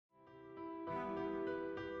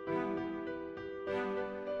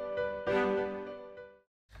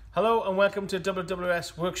Hello and welcome to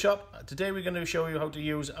WWS Workshop. Today we're going to show you how to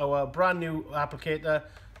use our brand new applicator,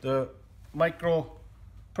 the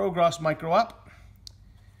Progress Micro app.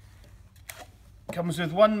 Comes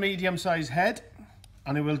with one medium-sized head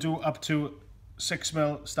and it will do up to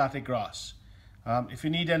 6mm static grass. If you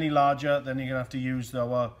need any larger, then you're going to have to use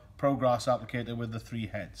our Progress applicator with the 3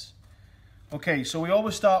 heads. Okay, so we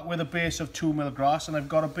always start with a base of 2mm grass, and I've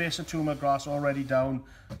got a base of 2mm grass already down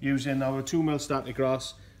using our 2mm static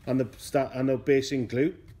grass and the basing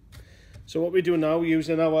glue. So what we do now,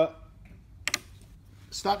 using our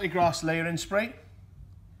static grass layering spray,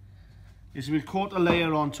 is we'll coat a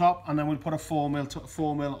layer on top and then we'll put a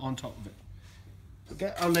 4mm on top of it. So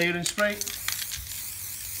get our layering spray.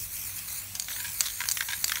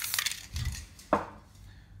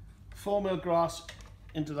 $4mm grass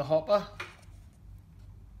into the hopper.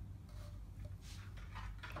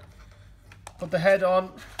 Put the head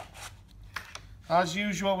on. As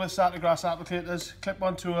usual with static grass applicators, clip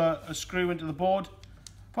onto a screw into the board,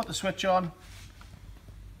 put the switch on,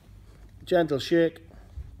 gentle shake,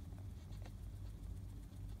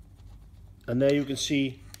 and there you can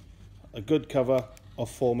see a good cover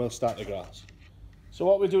of 4mm static grass. So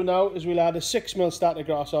what we'll do now is we'll add a 6mm static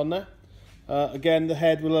grass on there. Again, the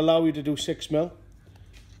head will allow you to do 6mm.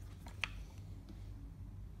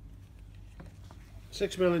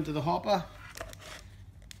 6mm into the hopper.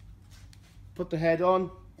 Put the head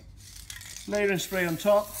on, layering spray on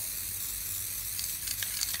top,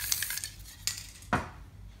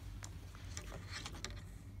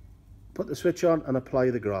 put the switch on and apply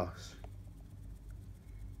the grass.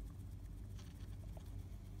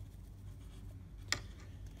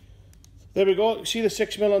 There we go. You see the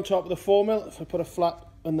 6mm on top of the 4mm. If I put a flat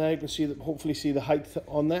on there, you can see hopefully see the height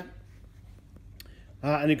on there,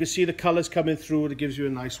 and you can see the colours coming through. It gives you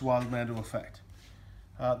a nice wild meadow effect.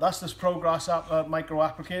 That's this Progress Micro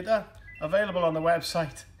applicator, available on the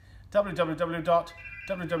website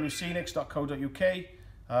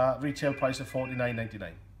www.WWScenics.co.uk. Retail price of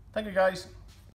 $49.99. Thank you guys.